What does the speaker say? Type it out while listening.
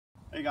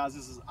Hey guys,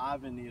 this is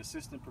Ivan, the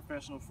assistant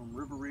professional from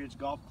River Ridge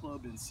Golf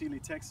Club in Sealy,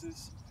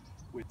 Texas,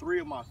 with 3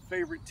 of my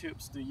favorite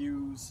tips to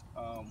use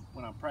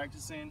when I'm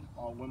practicing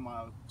or when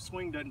my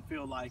swing doesn't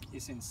feel like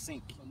it's in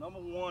sync. So number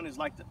 1 is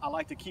I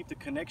like to keep the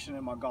connection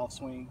in my golf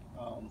swing.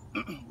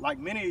 Like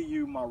many of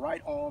you, my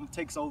right arm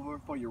takes over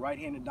for your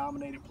right-handed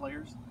dominated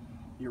players.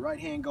 Your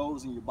right hand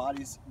goes and your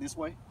body's this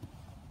way.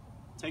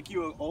 Take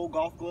you an old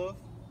golf glove,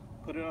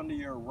 put it under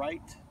your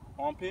right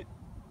armpit,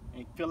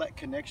 and feel that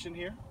connection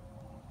here.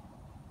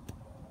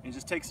 And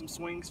just take some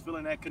swings,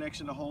 feeling that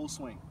connection the whole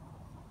swing.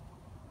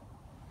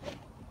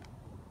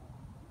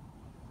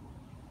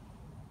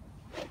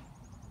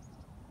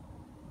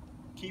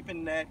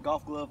 Keeping that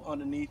golf glove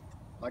underneath,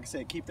 like I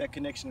said, keep that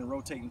connection and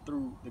rotating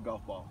through the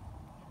golf ball.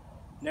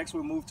 Next,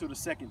 we'll move to the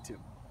second tip.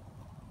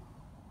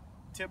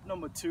 Tip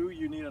number 2,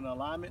 you need an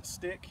alignment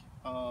stick.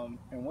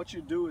 And what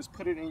you do is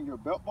put it in your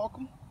belt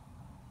buckle.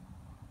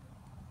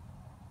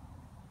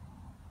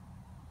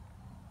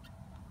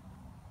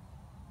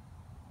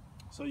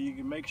 So you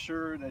can make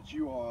sure that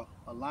you are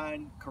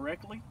aligned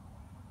correctly.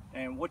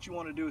 And what you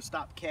want to do is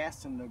stop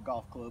casting the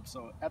golf club.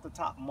 So at the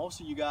top, most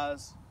of you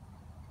guys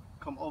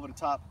come over the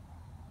top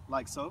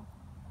like so.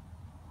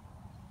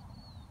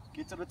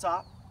 Get to the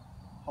top,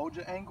 hold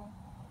your angle,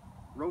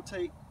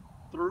 rotate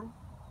through,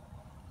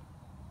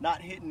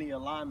 not hitting the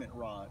alignment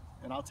rod.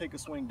 And I'll take a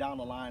swing down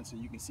the line so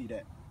you can see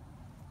that.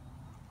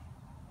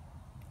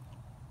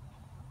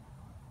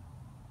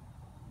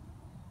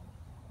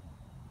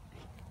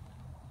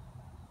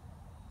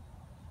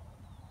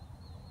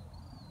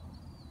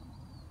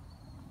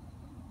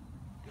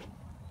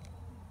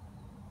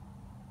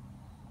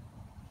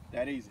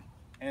 That easy.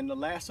 And the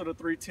last of the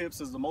 3 tips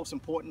is the most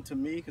important to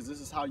me, because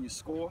this is how you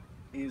score,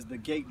 is the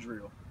gate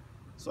drill.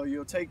 So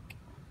you'll take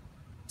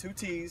 2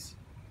 tees,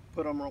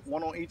 put them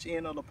one on each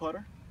end of the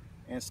putter,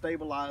 and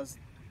stabilize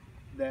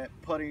that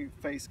putting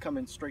face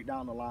coming straight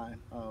down the line.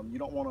 You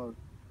don't want to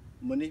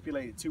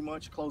manipulate it too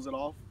much, close it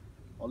off,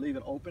 or leave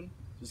it open.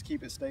 Just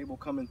keep it stable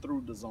coming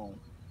through the zone.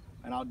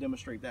 And I'll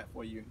demonstrate that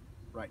for you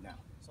right now.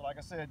 So like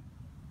I said,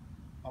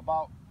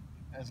 about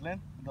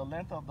the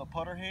length of the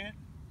putter head,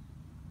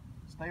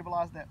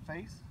 stabilize that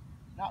face.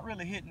 Not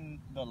really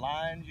hitting the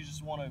line, you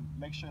just want to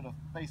make sure the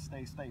face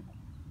stays stable.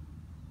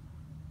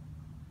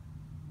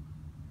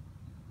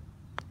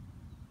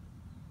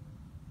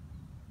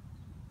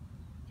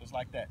 Just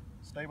like that,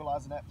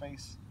 stabilizing that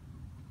face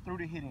through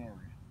the hitting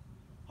area.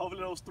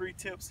 Hopefully those 3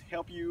 tips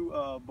help you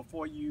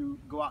before you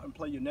go out and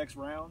play your next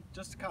round,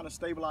 just to kind of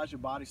stabilize your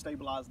body,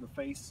 stabilize the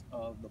face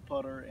of the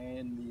putter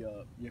and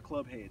your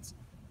club heads.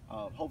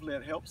 Hopefully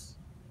that helps.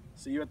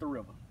 See you at the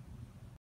river.